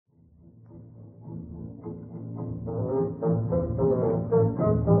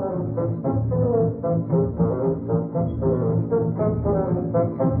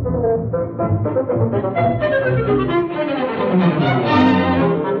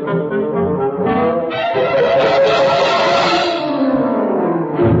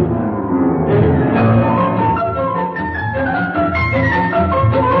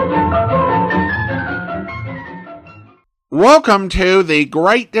Welcome to the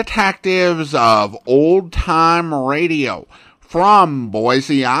Great Detectives of Old Time Radio. From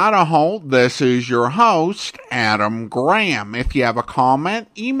Boise, Idaho, this is your host, Adam Graham. If you have a comment,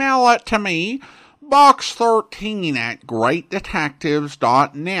 email it to me, box13 at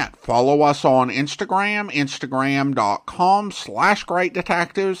greatdetectives.net. Follow us on Instagram,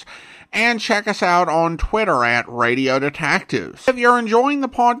 instagram.com/greatdetectives, and check us out on Twitter at Radio Detectives. If you're enjoying the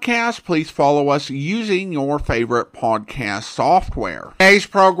podcast, please follow us using your favorite podcast software. Today's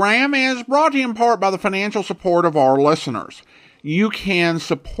program is brought to you in part by the financial support of our listeners. You can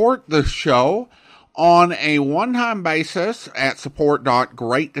support the show on a one-time basis at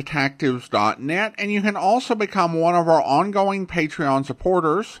support.greatdetectives.net, and you can also become one of our ongoing Patreon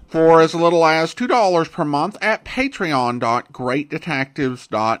supporters for as little as $2 per month at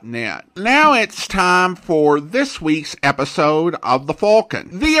patreon.greatdetectives.net. Now it's time for this week's episode of The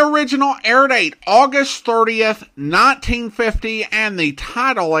Falcon. The original air date, August 30th, 1950, and the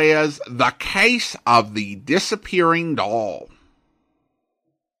title is The Case of the Disappearing Doll.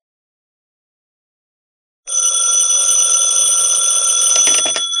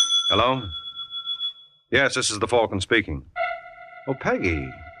 Hello? Yes, this is the Falcon speaking. Oh, Peggy.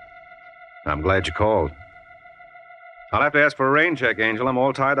 I'm glad you called. I'll have to ask for a rain check, Angel. I'm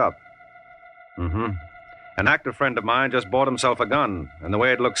all tied up. An actor friend of mine just bought himself a gun, and the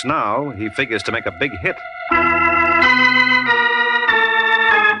way it looks now, he figures to make a big hit.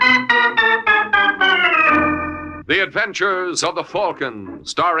 The Adventures of the Falcon,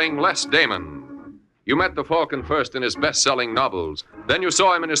 starring Les Damon. You met the Falcon first in his best-selling novels. Then you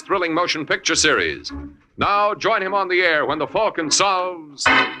saw him in his thrilling motion picture series. Now join him on the air when the Falcon solves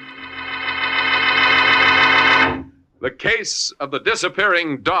the case of the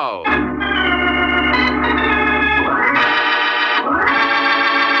disappearing doll.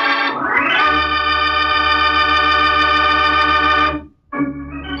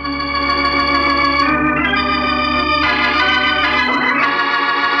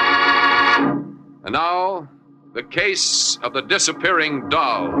 And now, the case of the disappearing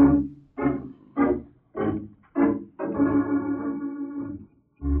doll.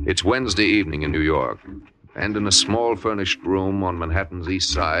 It's Wednesday evening in New York, and in a small furnished room on Manhattan's East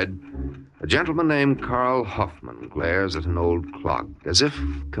Side, a gentleman named Carl Hoffman glares at an old clock, as if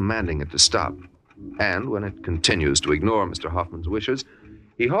commanding it to stop. And when it continues to ignore Mr. Hoffman's wishes,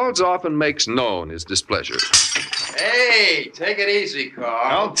 he hauls off and makes known his displeasure. Hey, take it easy,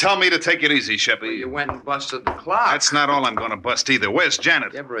 Carl. Don't tell me to take it easy, Sheppy. Well, you went and busted the clock. That's not all I'm going to bust either. Where's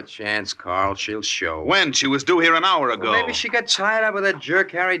Janet? Give her a chance, Carl. She'll show. When? She was due here an hour ago. Well, maybe she got tied up with that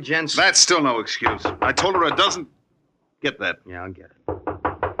jerk Harry Jensen. That's still no excuse. I told her a dozen... Get that. Yeah, I'll get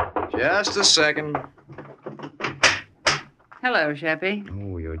it. Just a second. Hello, Sheppy.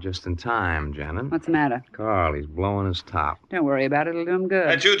 Oh, you're just in time, Janet. What's the matter? Carl, he's blowing his top. Don't worry about it. It'll do him good.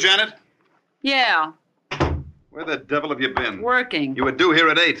 That you, Janet? Yeah, Where the devil have you been? working. You were due here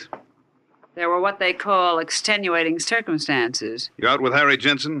at 8. There were what they call extenuating circumstances. You out with Harry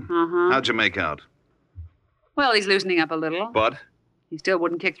Jensen? Uh-huh. How'd you make out? Well, he's loosening up a little. But? He still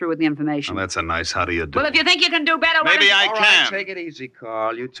wouldn't kick through with the information. Oh, that's a nice how do you do. Well, if you think you can do better, why Maybe don't I you... All can. right, take it easy,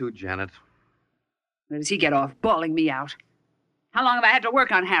 Carl. You too, Janet. Where does he get off bawling me out? How long have I had to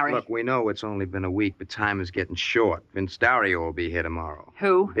work on Harry? Look, we know it's only been a week, but time is getting short. Vince Dario will be here tomorrow.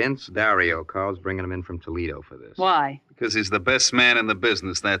 Who? Vince Dario. Carl's bringing him in from Toledo for this. Why? Because he's the best man in the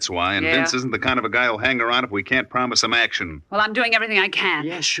business, that's why. And Yeah. Vince isn't the kind of a guy who'll hang around if we can't promise him action. Well, I'm doing everything I can.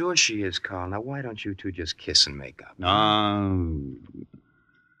 Yeah, sure she is, Carl. Now, why don't you two just kiss and make up? All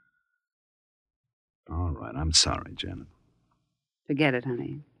right, I'm sorry, Janet. Forget it,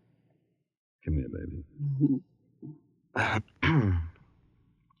 honey. Come here, baby.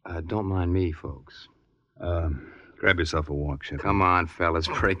 Don't mind me, folks. Grab yourself a walk, Shep. Come on, fellas,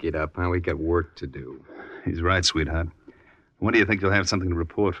 break it up, huh? We got work to do. He's right, sweetheart. When do you think you'll have something to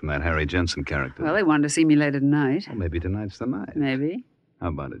report from that Harry Jensen character? Well, they wanted to see me later tonight. Well, maybe tonight's the night. Maybe. How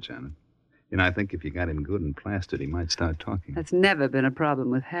about it, Janet? You know, I think if you got him good and plastered, he might start talking. That's never been a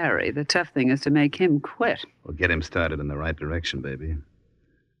problem with Harry. The tough thing is to make him quit. We'll get him started in the right direction, baby.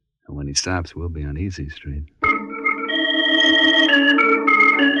 And when he stops, we'll be on Easy Street.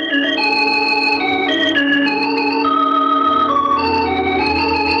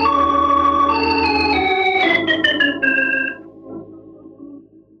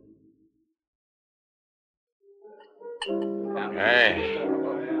 Hey,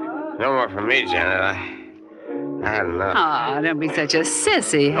 no more for me, Janet. I had enough. Oh, don't be such a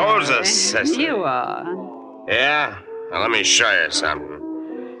sissy, Harry. Who's a sissy? You are. Yeah? Well, let me show you something.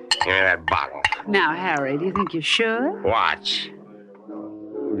 Give me that bottle. Now, Harry, do you think you should? Watch.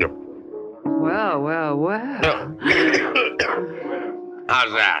 Well, well, well.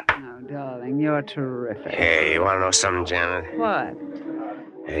 How's that? Oh, darling, you're terrific. Hey, you want to know something, Janet? What?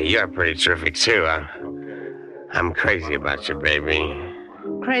 Hey, you're pretty terrific, too. I'm crazy about you, baby.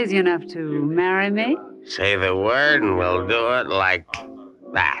 Crazy enough to marry me? Say the word and we'll do it like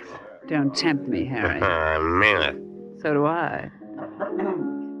that. Don't tempt me, Harry. I mean it. So do I.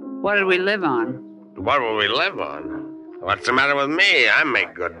 What did we live on? What will we live on? What's the matter with me? I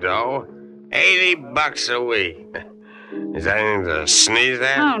make good dough. $80 a week. Is that anything to sneeze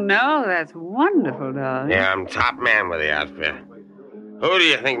at? Oh, no, that's wonderful, darling. Yeah, I'm top man with the outfit. Who do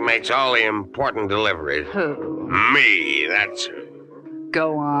you think makes all the important deliveries? Who? Me, that's who.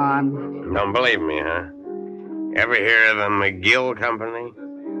 Go on. Don't believe me, huh? Ever hear of the McGill Company?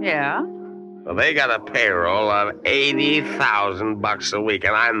 Yeah? Well, they got a payroll of $80,000 a week,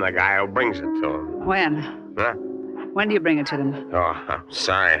 and I'm the guy who brings it to them. When? Huh? When do you bring it to them? Oh, I'm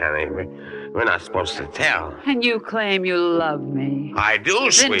sorry, honey. We're not supposed to tell. And you claim you love me. I do,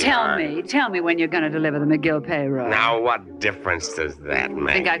 Then sweetheart. tell me when you're going to deliver the McGill payroll. Now, what difference does that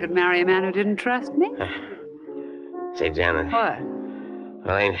make? Think I could marry a man who didn't trust me? Say, Janet. What?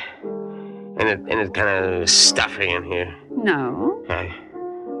 Well, ain't it kind of stuffy in here? No.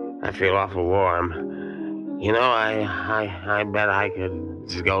 I feel awful warm. You know, I bet I could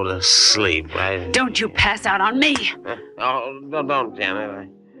just go to sleep. Don't you pass out on me. Oh, don't, Janet.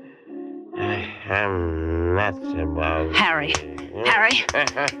 I'm nuts about... Harry.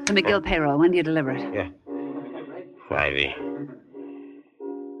 The McGill payroll. When do you deliver it? Yeah.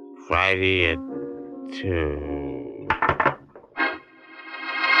 Friday at 2.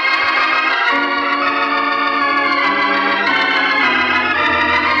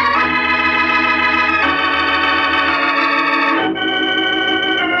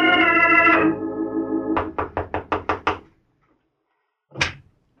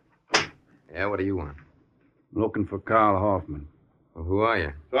 Yeah, what do you want? Looking for Carl Hoffman. Well, who are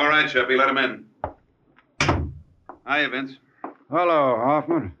you? All right, Sheppy, let him in. Hiya, Vince. Hello,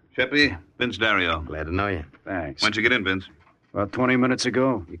 Hoffman. Sheppy, Vince Dario. Glad to know you. Thanks. When'd you get in, Vince? About 20 minutes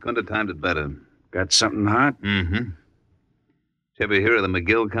ago. You couldn't have timed it better. Got something hot? Mm-hmm. Sheppy, hear of the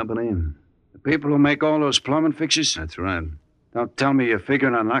McGill Company? The people who make all those plumbing fixtures? That's right. Don't tell me you're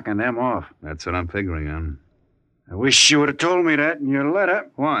figuring on knocking them off. That's what I'm figuring on. I wish you would have told me that in your letter.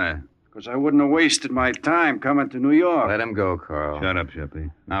 Why? Because I wouldn't have wasted my time coming to New York. Let him go, Carl. Shut up, Sheppy.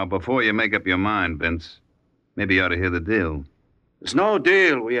 Now, before you make up your mind, Vince, maybe you ought to hear the deal. There's no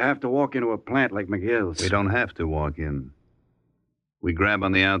deal where you have to walk into a plant like McGill's. We don't have to walk in. We grab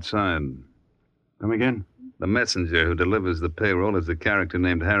on the outside. Come again? The messenger who delivers the payroll is a character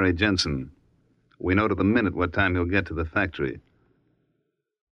named Harry Jensen. We know to the minute what time he'll get to the factory.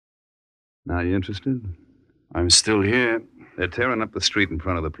 Now, you interested? I'm still here. They're tearing up the street in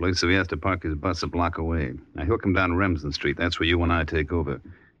front of the place, so he has to park his bus a block away. Now, he'll come down Remsen Street. That's where you and I take over.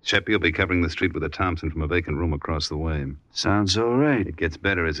 Sheppy will be covering the street with a Thompson from a vacant room across the way. Sounds all right. It gets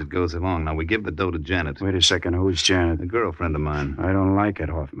better as it goes along. Now, we give the dough to Janet. Wait a second. Who's Janet? A girlfriend of mine. I don't like it,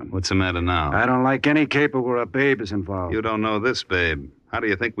 Hoffman. What's the matter now? I don't like any caper where a babe is involved. You don't know this, babe. How do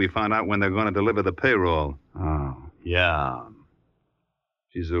you think we find out when they're going to deliver the payroll? Oh. Yeah.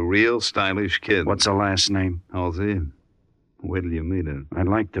 She's a real stylish kid. What's her last name? Halsey. Wait till you meet her. I'd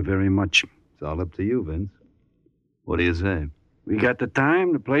like to very much. It's all up to you, Vince. What do you say? We got the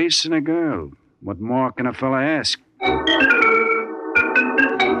time, the place, and a girl. What more can a fella ask?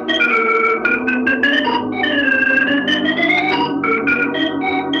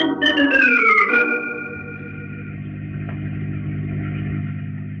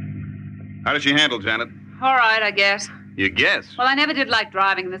 How did she handle, Janet? All right, I guess. You guess. Well, I never did like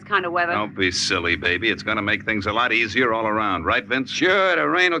driving in this kind of weather. Don't be silly, baby. It's going to make things a lot easier all around. Right, Vince? Sure, the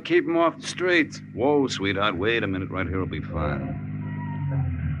rain will keep him off the streets. Whoa, sweetheart. Wait a minute. Right here will be fine.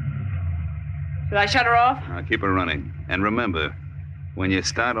 Should I shut her off? Now, keep her running. And remember, when you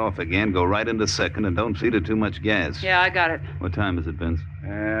start off again, go right into second and don't feed her too much gas. Yeah, I got it. What time is it, Vince?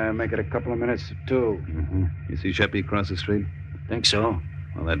 Make it a couple of minutes to 2. Mm-hmm. You see Sheppy across the street? Think so.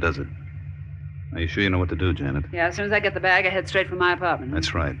 Well, that does it. Are you sure you know what to do, Janet? Yeah, as soon as I get the bag, I head straight for my apartment.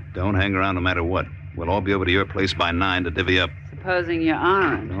 That's right. Don't hang around no matter what. We'll all be over to your place by 9 to divvy up. Supposing you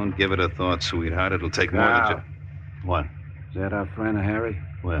aren't. Don't give it a thought, sweetheart. It'll take more Now. than What? Is that our friend Harry?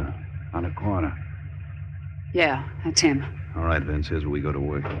 Well, On the corner. Yeah, that's him. all right, Vince. Here's where we go to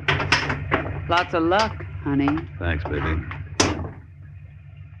work. Lots of luck, honey. Thanks, baby.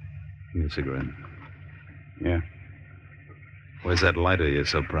 Give me a cigarette. Yeah. Where's that lighter you're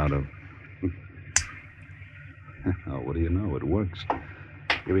so proud of? Oh, what do you know? It works.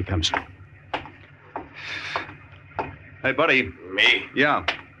 Here he comes. Hey, buddy. Me? Yeah.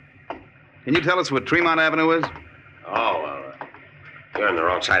 Can you tell us what Tremont Avenue is? Oh, well, you're on the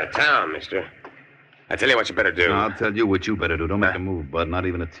wrong side of town, mister. I tell you what you better do. No, I'll tell you what you better do. Don't make a move, Bud. Not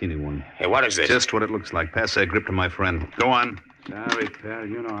even a teeny one. Hey, what is this? Just what it looks like. Pass that grip to my friend. Go on. Sorry, pal.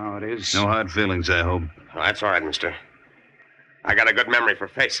 You know how it is. No hard feelings, I hope. Oh, that's all right, mister. I got a good memory for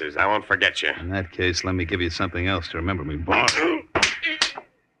faces. I won't forget you. In that case, let me give you something else to remember me by.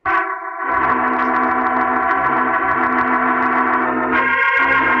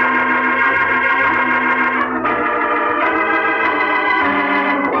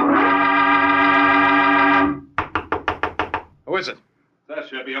 Who is it? That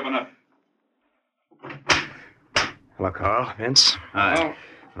should be open up. Hello, Carl. Vince. Hi. Went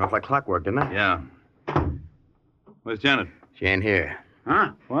off like clockwork, didn't it? Yeah. Where's Janet? She ain't here.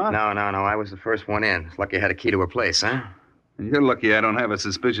 Huh? What? No. I was the first one in. It's lucky I had a key to her place, huh? And you're lucky I don't have a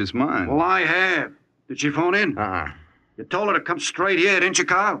suspicious mind. Well, I have. Did she phone in? Uh-uh. You told her to come straight here, didn't you,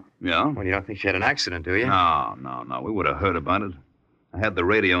 Carl? Yeah? Well, you don't think she had an accident, do you? No. We would have heard about it. I had the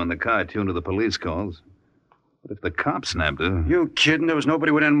radio in the car tuned to the police calls. But if the cops snapped her... You kidding? There was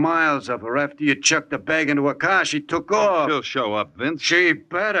nobody within miles of her. After you chucked the bag into her car, she took off. She'll show up, Vince. She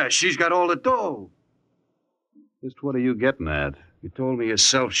better. She's got all the dough. Just what are you getting at? You told me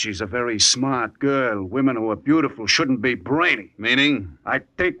yourself she's a very smart girl. Women who are beautiful shouldn't be brainy. Meaning? I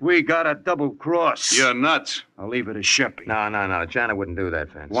think we got a double cross. You're nuts. I'll leave it to Sheppy. No. Janet wouldn't do that,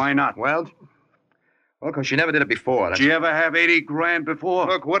 Vince. Why not? Well, because she never did it before. Did she ever have 80 grand before?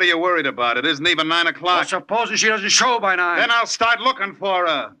 Look, what are you worried about? It isn't even 9 Well, o'clock. supposing she doesn't show by 9. Then I'll start looking for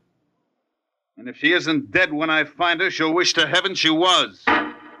her. And if she isn't dead when I find her, she'll wish to heaven she was.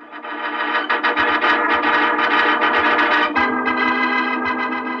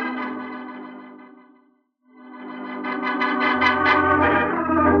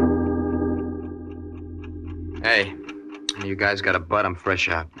 Hey, you guys got a butt? I'm fresh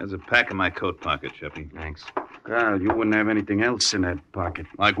out. There's a pack in my coat pocket, Sheppy. Thanks. Carl, you wouldn't have anything else in that pocket.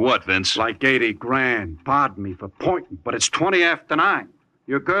 Like what, Vince? Like 80 grand. Pardon me for pointing, but it's 20 after 9.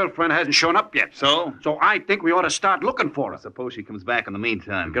 Your girlfriend hasn't shown up yet. So? So I think we ought to start looking for her. Suppose she comes back in the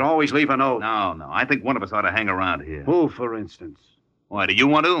meantime. You can always leave a note. No. I think one of us ought to hang around here. Who, for instance? Why, do you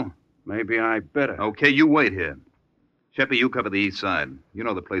want to? Maybe I better. Okay, you wait here. Sheppy, you cover the east side. You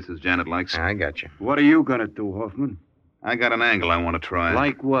know the places Janet likes. I got you. What are you going to do, Hoffman? I got an angle I want to try.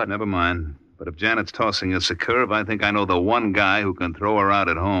 Like what? Never mind. But if Janet's tossing us a curve, I think I know the one guy who can throw her out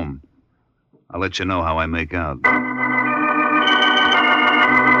at home. I'll let you know how I make out.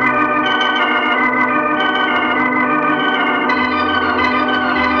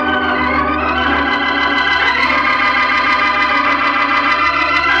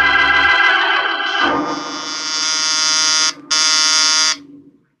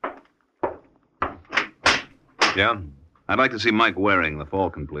 Yeah? I'd like to see Mike Waring, the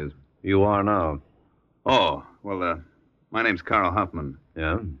Falcon, please. You are now. Oh, well, my name's Carl Hoffman.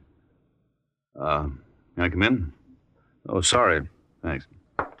 Yeah? Can I come in? Oh, sorry. Thanks.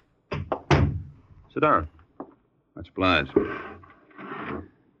 Sit down. Much obliged.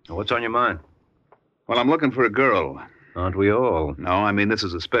 What's on your mind? Well, I'm looking for a girl. Aren't we all? No, I mean, this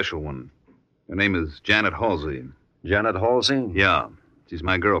is a special one. Her name is Janet Halsey. Janet Halsey? Yeah, she's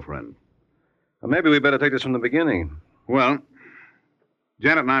my girlfriend. Well, maybe we better take this from the beginning. Well,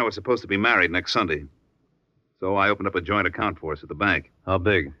 Janet and I were supposed to be married next Sunday. So I opened up a joint account for us at the bank. How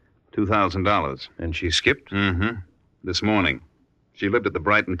big? $2,000. And she skipped? Mm-hmm. This morning. She lived at the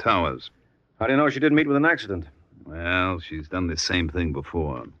Brighton Towers. How do you know she didn't meet with an accident? Well, she's done the same thing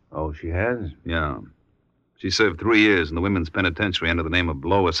before. Oh, she has? Yeah. She served 3 years in the women's penitentiary under the name of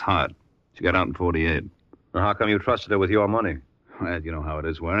Lois Hart. She got out in 48. Now, how come you trusted her with your money? Well, you know how it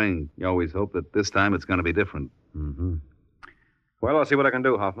is, Waring. You always hope that this time it's going to be different. Mm-hmm. Well, I'll see what I can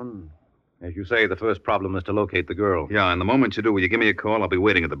do, Hoffman. As you say, the first problem is to locate the girl. Yeah, and the moment you do, will you give me a call? I'll be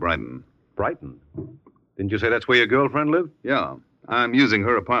waiting at the Brighton. Brighton? Didn't you say that's where your girlfriend lived? Yeah. I'm using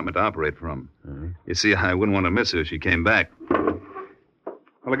her apartment to operate from. Mm-hmm. You see, I wouldn't want to miss her if she came back.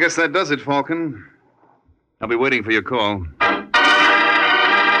 Well, I guess that does it, Falcon. I'll be waiting for your call.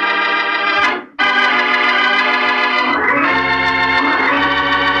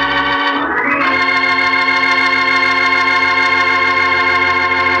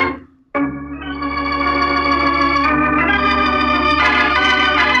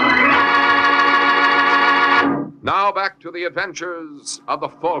 Now back to the adventures of the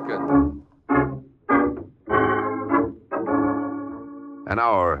Falcon. An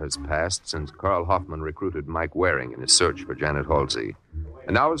hour has passed since Carl Hoffman recruited Mike Waring in his search for Janet Halsey.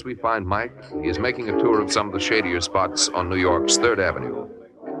 And now as we find Mike, he is making a tour of some of the shadier spots on New York's 3rd Avenue.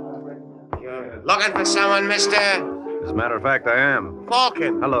 Looking for someone, mister? As a matter of fact, I am.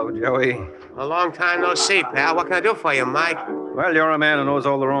 Falcon. Hello, Joey. A long time no see, pal. What can I do for you, Mike? Well, you're a man who knows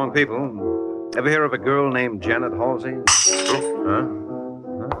all the wrong people. Ever hear of a girl named Janet Halsey? Huh?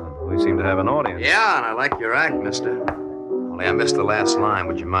 Oh, we seem to have an audience. Yeah, and I like your act, mister. Only I missed the last line.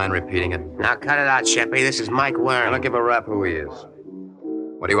 Would you mind repeating it? Now, cut it out, Sheppy. This is Mike I Waring. don't give a rap who he is.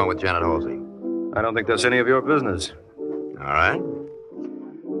 What do you want with Janet Halsey? I don't think that's any of your business. All right.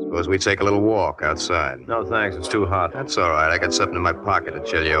 Suppose we take a little walk outside. No, thanks. It's too hot. That's all right. I got something in my pocket to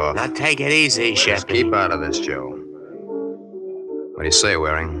chill you off. Now, take it easy, Just Sheppy. keep out of this, Joe. What do you say,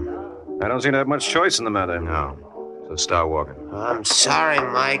 Waring? I don't seem to have much choice in the matter. No. So start walking. I'm sorry,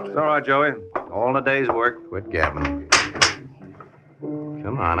 Mike. It's all right, Joey. All in a day's work. Quit gabbing.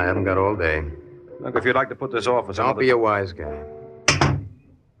 Come on, I haven't got all day. Look, if you'd like to put this off for some Don't other- be a wise guy.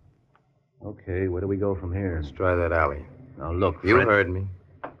 Okay, where do we go from here? Let's try that alley. Now, look, You Fred. heard me.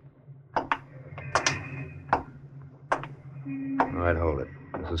 All right, hold it.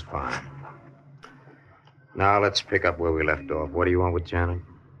 This is fine. Now let's pick up where we left off. What do you want with Janet?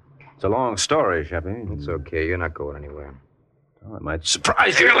 It's a long story, Sheppy. It's okay. You're not going anywhere. Oh, it might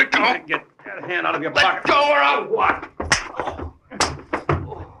surprise you. Let go! Get that hand out of your pocket. Go or I'll what?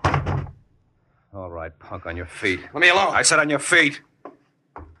 All right, punk, on your feet. Let me alone. I said on your feet.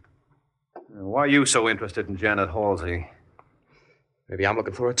 Why are you so interested in Janet Halsey? Maybe I'm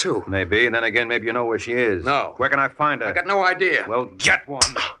looking for her, too. Maybe, and then again, maybe you know where she is. No. Where can I find her? I got no idea. Well, get one.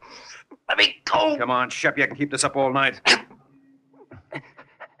 Let me go. Come on, Shep, you can keep this up all night.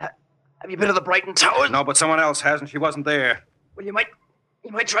 Have you been to the Brighton Towers? No, but someone else has, and she wasn't there. Well, you might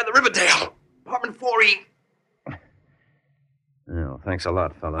try the Riverdale. Apartment 4E. Oh, thanks a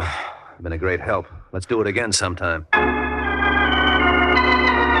lot, fella. You've been a great help. Let's do it again sometime.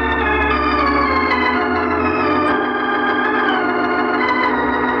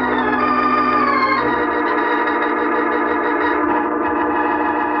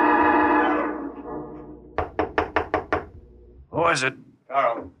 Who is it?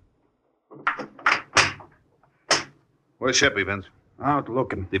 Carl. Where's Sheppy, Vince? Out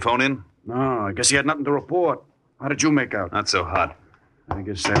looking. Did he phone in? No, I guess he had nothing to report. How did you make out? Not so hot. I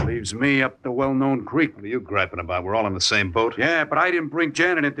guess that leaves me up the well-known creek. What are you griping about? We're all in the same boat. Yeah, but I didn't bring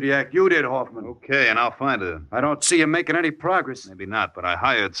Janet into the act. You did, Hoffman. Okay, and I'll find her. I don't see you making any progress. Maybe not, but I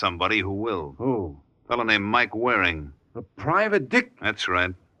hired somebody who will. Who? A fellow named Mike Waring. A private dick? That's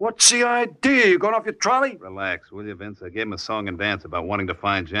right. What's the idea? You going off your trolley? Relax, will you, Vince? I gave him a song and dance about wanting to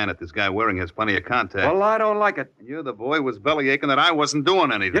find Janet. This guy Waring has plenty of contacts. Well, I don't like it. You, the boy, was bellyaching that I wasn't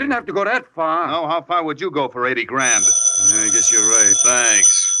doing anything. You didn't have to go that far. No, how far would you go for 80 grand? Yeah, I guess you're right.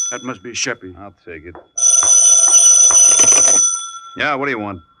 Thanks. That must be Sheppy. I'll take it. Yeah, what do you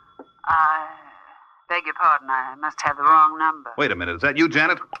want? I beg your pardon. I must have the wrong number. Wait a minute. Is that you,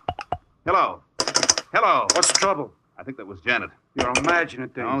 Janet? Hello. Hello. What's the trouble? I think that was Janet. You're imagining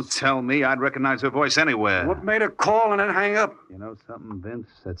things. Don't tell me. I'd recognize her voice anywhere. What made her call and then hang up? You know something, Vince?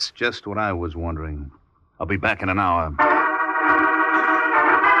 That's just what I was wondering. I'll be back in an hour.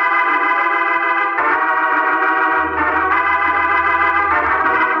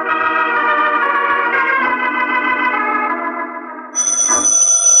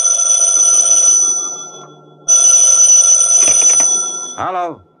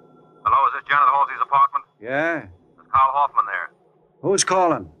 Hello? Hello, is this Janet Halsey's apartment? Yeah? There's Carl Hoffman there. Who's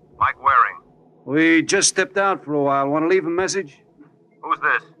calling? Mike Waring. We just stepped out for a while. Want to leave a message? Who's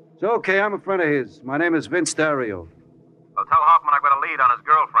this? It's okay. I'm a friend of his. My name is Vince Dario. Well, tell Hoffman I've got a lead on his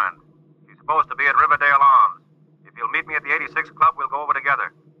girlfriend. She's supposed to be at Riverdale Arms. If he'll meet me at the 86 Club, we'll go over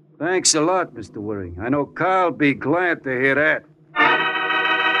together. Thanks a lot, Mr. Waring. I know Carl'll be glad to hear that.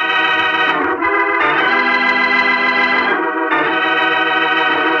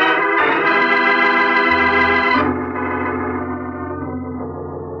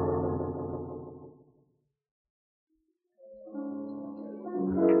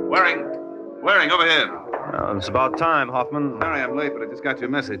 Waring, over here. It's about time, Hoffman. Sorry I'm late, but I just got your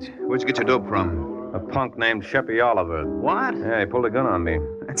message. Where'd you get your dope from? A punk named Sheppy Oliver. What? Yeah, he pulled a gun on me.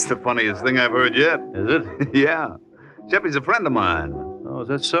 That's the funniest thing I've heard yet. Is it? Yeah. Sheppy's a friend of mine. Oh, is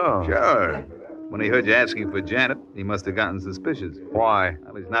that so? Sure. When he heard you asking for Janet, he must have gotten suspicious. Why?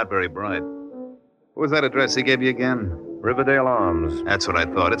 Well, he's not very bright. What was that address he gave you again? Riverdale Arms. That's what I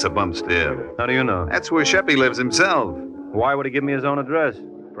thought. It's a bump stair. How do you know? That's where Sheppy lives himself. Why would he give me his own address?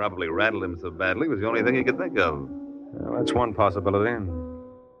 Probably rattled him so badly it was the only thing he could think of. Well, that's one possibility.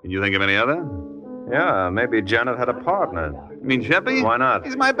 Can you think of any other? Yeah, maybe Janet had a partner. You mean Sheppy? Why not?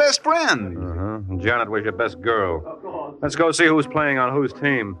 He's my best friend. Uh-huh. Janet was your best girl. Let's go see who's playing on whose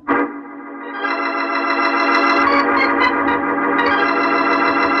team.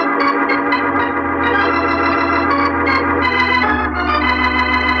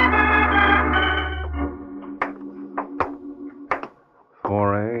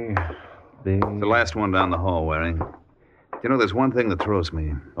 4A, B. The last one down the hall, Waring. You know, there's one thing that throws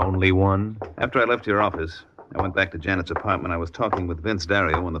me. Only one? After I left your office, I went back to Janet's apartment. I was talking with Vince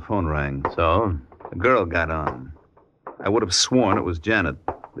Dario when the phone rang. So? A girl got on. I would have sworn it was Janet,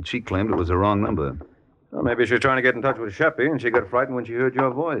 but she claimed it was the wrong number. Well, maybe she was trying to get in touch with Sheppy, and she got frightened when she heard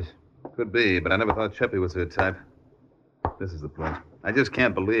your voice. Could be, but I never thought Sheppy was her type. This is the place. I just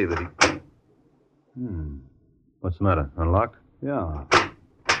can't believe that he... What's the matter? Unlocked? Yeah.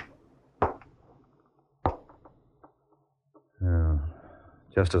 Yeah.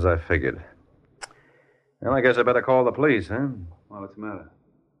 Just as I figured. Well, I guess I better call the police, huh? Well, what's the matter?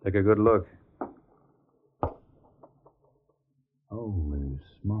 Take a good look. Holy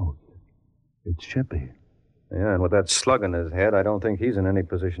smoke. It's Sheppy. Yeah, and with that slug in his head, I don't think he's in any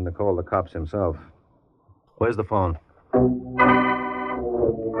position to call the cops himself. Where's the phone?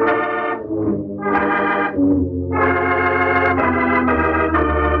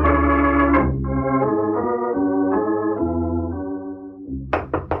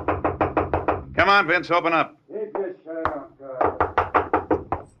 Come on, Vince, open up.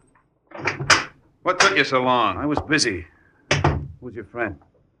 What took you so long? I was busy. Who's your friend?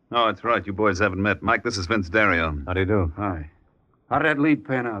 Oh, that's right. You boys haven't met. Mike, this is Vince Dario. How do you do? Hi. How did that lead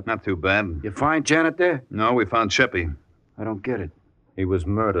pan out? Not too bad. You find Janet there? No, we found Sheppy. I don't get it. He was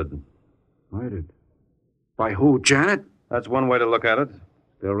murdered. Murdered? By who, Janet? That's one way to look at it.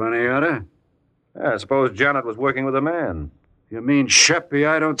 Still any other? Yeah, I suppose Janet was working with a man. If you mean Sheppy,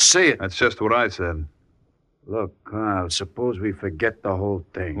 I don't see it. That's just what I said. Look, Carl, suppose we forget the whole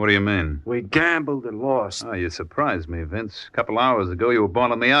thing. What do you mean? We gambled and lost. Oh, you surprised me, Vince. A couple hours ago, you were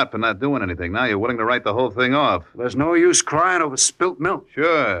bawling me out for not doing anything. Now you're willing to write the whole thing off. There's no use crying over spilt milk.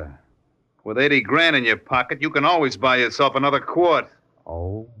 Sure. With 80 grand in your pocket, you can always buy yourself another quart.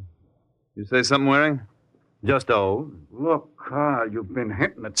 Oh? You say something, Waring? Just oh. Look, Carl, you've been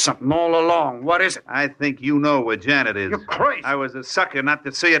hinting at something all along. What is it? I think you know where Janet is. You're crazy. I was a sucker not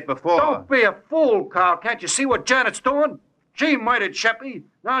to see it before. Don't be a fool, Carl. Can't you see what Janet's doing? She murdered Sheppy.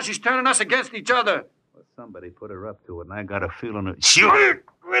 Now she's turning us against each other. Well, somebody put her up to it, and I got a feeling that... Shoot!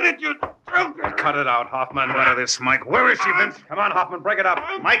 Quit it, you... Cut it out, Hoffman. Out of this, Mike. Where is she, Vince? Come on, Hoffman, break it up.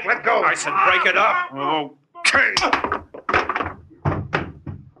 Mike, let go. I said break it up. Okay.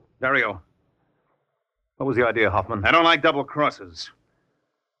 Dario. What was the idea, Hoffman? I don't like double crosses.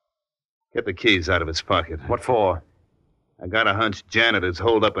 Get the keys out of his pocket. What for? I got a hunch Janet is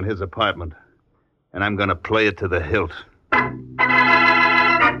holed up in his apartment, and I'm going to play it to the hilt.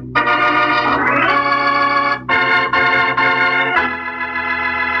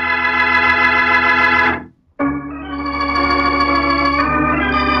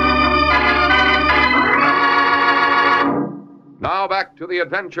 Now back to the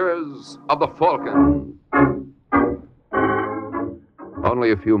adventures of the Falcon.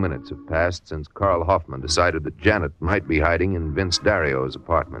 Only a few minutes have passed since Carl Hoffman decided that Janet might be hiding in Vince Dario's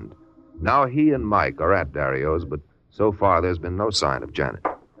apartment. Now he and Mike are at Dario's, but so far there's been no sign of Janet.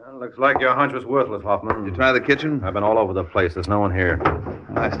 Well, looks like your hunch was worthless, Hoffman. You try the kitchen? I've been all over the place. There's no one here.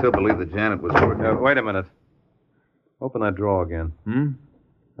 I still believe that Janet was working. Wait a minute. Open that drawer again.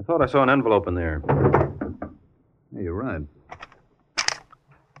 I thought I saw an envelope in there. Yeah, you're right.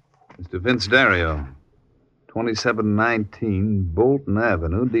 Mr. Vince Dario, 2719 Bolton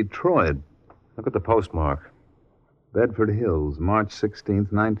Avenue, Detroit. Look at the postmark. Bedford Hills, March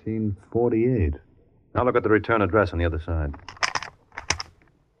 16th, 1948. Now look at the return address on the other side.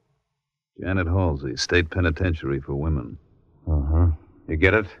 Janet Halsey, State Penitentiary for Women. Uh-huh. You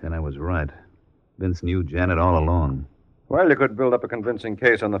get it? And I was right. Vince knew Janet all along. Well, you could build up a convincing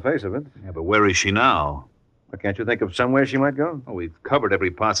case on the face of it. Yeah, but where is she now? But can't you think of somewhere she might go? Oh, we've covered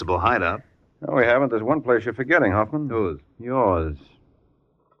every possible hideout. No, we haven't. There's one place you're forgetting, Hoffman. Whose? Yours.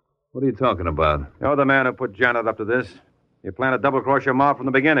 What are you talking about? You're the man who put Janet up to this. You planned to double-cross your ma from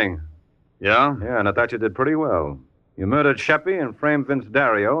the beginning. Yeah? Yeah, and I thought you did pretty well. You murdered Sheppy and framed Vince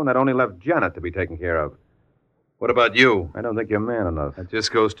Dario, and that only left Janet to be taken care of. What about you? I don't think you're man enough. That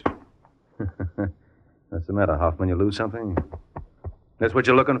just goes to... What's the matter, Hoffman? You lose something? That's what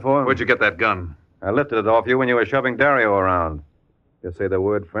you're looking for? Where'd you get that gun? I lifted it off you when you were shoving Dario around. Just say the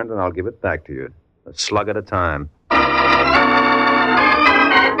word, friend, and I'll give it back to you. A slug at a time.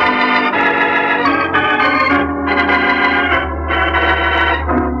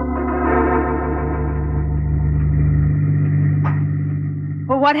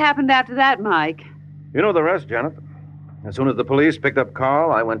 Well, what happened after that, Mike? You know the rest, Janet. As soon as the police picked up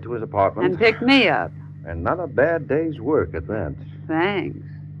Carl, I went to his apartment. And picked me up. And not a bad day's work at that. Thanks.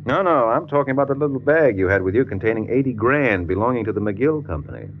 No, I'm talking about the little bag you had with you containing 80 grand belonging to the McGill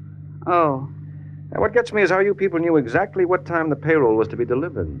Company. Oh. Now, what gets me is how you people knew exactly what time the payroll was to be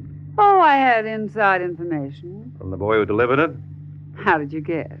delivered. Oh, I had inside information. From the boy who delivered it? How did you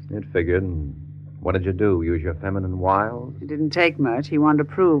guess? It figured. What did you do? Use your feminine wiles? It didn't take much. He wanted to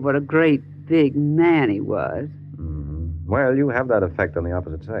prove what a great big man he was. Mm-hmm. Well, you have that effect on the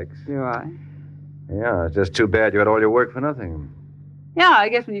opposite sex. Do I? Yeah, it's just too bad you had all your work for nothing. Yeah, I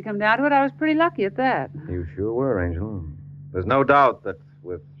guess when you come down to it, I was pretty lucky at that. You sure were, Angel. There's no doubt that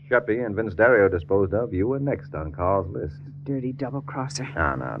with Sheppy and Vince Dario disposed of, you were next on Carl's list. Dirty double-crosser.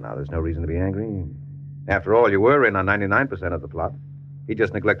 No. There's no reason to be angry. After all, you were in on 99% of the plot. He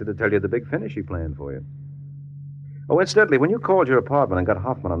just neglected to tell you the big finish he planned for you. Oh, incidentally, when you called your apartment and got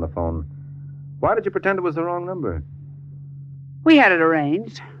Hoffman on the phone, why did you pretend it was the wrong number? We had it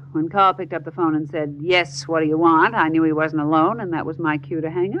arranged. When Carl picked up the phone and said, "Yes, what do you want?" I knew he wasn't alone, and that was my cue to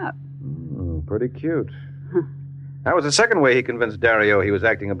hang up. Pretty cute. That was the second way he convinced Dario he was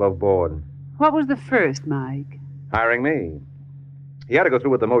acting above board. What was the first, Mike? Hiring me. He had to go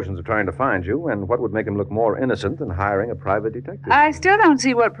through with the motions of trying to find you, and what would make him look more innocent than hiring a private detective? I still don't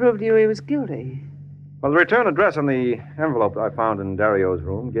see what proved to you he was guilty. Well, the return address on the envelope I found in Dario's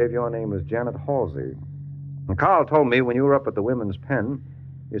room gave your name as Janet Halsey. And Carl told me when you were up at the Women's Pen,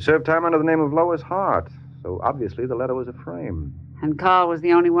 you served time under the name of Lois Hart, so obviously the letter was a frame. And Carl was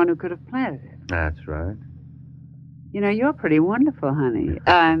the only one who could have planted it. That's right. You know, you're pretty wonderful, honey.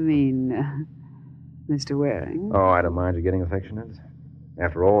 I mean, Mr. Waring. Oh, I don't mind you getting affectionate.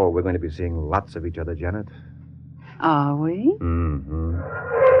 After all, we're going to be seeing lots of each other, Janet. Are we? Mm-hmm.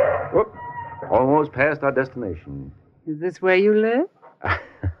 Whoop. Almost past our destination. Is this where you live?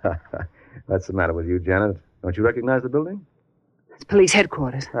 What's the matter with you, Janet? Don't you recognize the building? It's police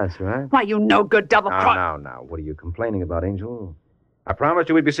headquarters. That's right. Why, you no-good double-cross... Now. What are you complaining about, Angel? I promised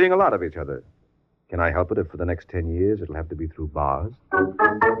you we'd be seeing a lot of each other. Can I help it if for the next 10 years it'll have to be through bars?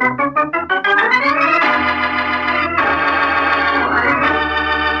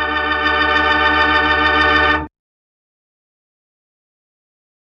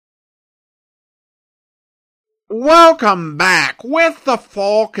 Welcome back. With the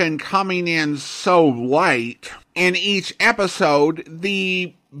Falcon coming in so late in each episode,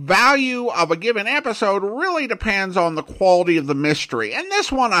 the value of a given episode really depends on the quality of the mystery, and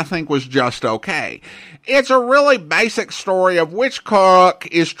this one I think was just okay. It's a really basic story of which cook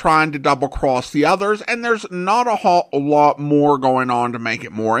is trying to double-cross the others, and there's not a whole lot more going on to make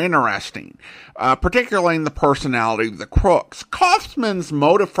it more interesting, particularly in the personality of the crooks. Kaufman's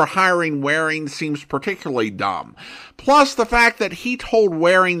motive for hiring Waring seems particularly dumb. Plus, the fact that he told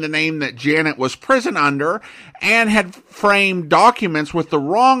Waring the name that Janet was prison under and had framed documents with the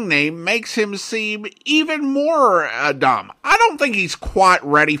wrong name makes him seem even more dumb. I don't think he's quite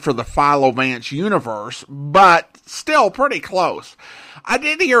ready for the Philo Vance universe, but still pretty close. I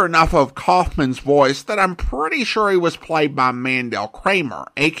did hear enough of Kaufman's voice that I'm pretty sure he was played by Mandel Kramer,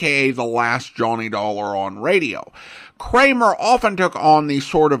 a.k.a. the last Johnny Dollar on radio. Kramer often took on these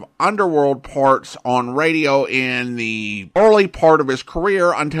sort of underworld parts on radio in the early part of his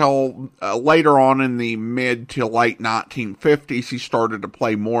career until later on in the mid to late 1950s he started to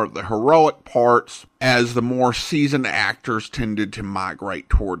play more of the heroic parts as the more seasoned actors tended to migrate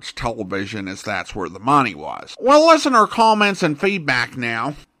towards television as that's where the money was. Well, listener comments and feedback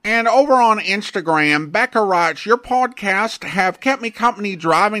now. And over on Instagram, Becca writes, "Your podcasts have kept me company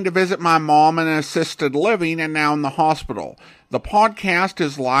driving to visit my mom in assisted living and now in the hospital. The podcast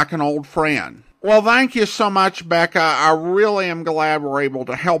is like an old friend." Well, thank you so much, Becca. I really am glad we're able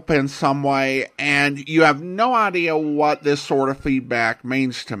to help in some way, and you have no idea what this sort of feedback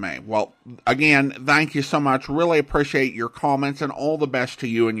means to me. Well, again, thank you so much. Really appreciate your comments, and all the best to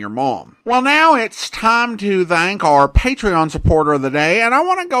you and your mom. Well, now it's time to thank our Patreon supporter of the day, and I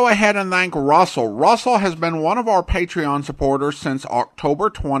want to go ahead and thank Russell. Russell has been one of our Patreon supporters since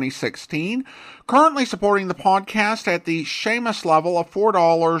October 2016, currently supporting the podcast at the Seamus level of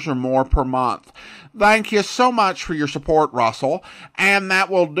 $4 or more per month. Thank you so much for your support, Russell, and that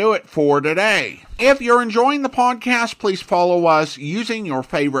will do it for today. If you're enjoying the podcast, please follow us using your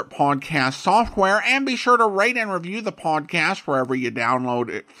favorite podcast software, and be sure to rate and review the podcast wherever you download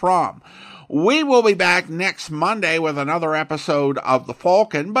it from. We will be back next Monday with another episode of The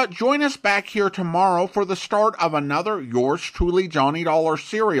Falcon, but join us back here tomorrow for the start of another Yours Truly Johnny Dollar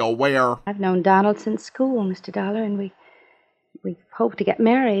serial where... I've known Donald since school, Mr. Dollar, and we hope to get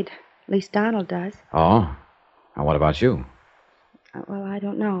married. At least Donald does. Oh? And what about you? Well, I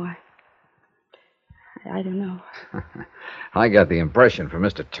don't know. I don't know. I got the impression from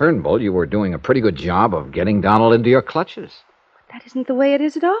Mr. Turnbull you were doing a pretty good job of getting Donald into your clutches. But that isn't the way it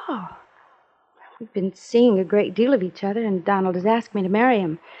is at all. We've been seeing a great deal of each other, and Donald has asked me to marry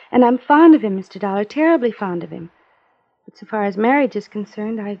him. And I'm fond of him, Mr. Dollar, terribly fond of him. But so far as marriage is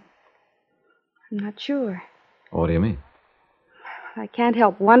concerned, I'm not sure. What do you mean? I can't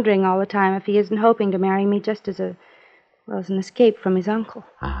help wondering all the time if he isn't hoping to marry me just as an escape from his uncle.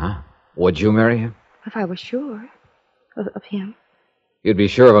 Uh-huh. Would you marry him? If I were sure of him. You'd be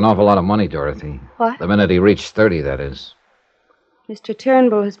sure of an awful lot of money, Dorothy. What? The minute he reached 30, that is. Mr.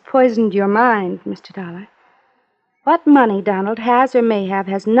 Turnbull has poisoned your mind, Mr. Dollar. What money Donald has or may have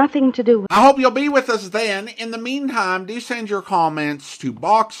has nothing to do with... I hope you'll be with us then. In the meantime, do send your comments to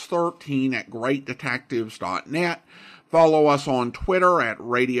box13@greatdetectives.net. Follow us on Twitter at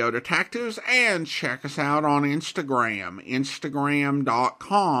Radio Detectives and check us out on Instagram,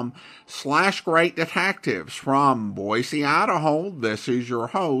 instagram.com/Great Detectives. From Boise, Idaho, this is your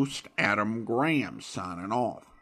host, Adam Graham, signing off.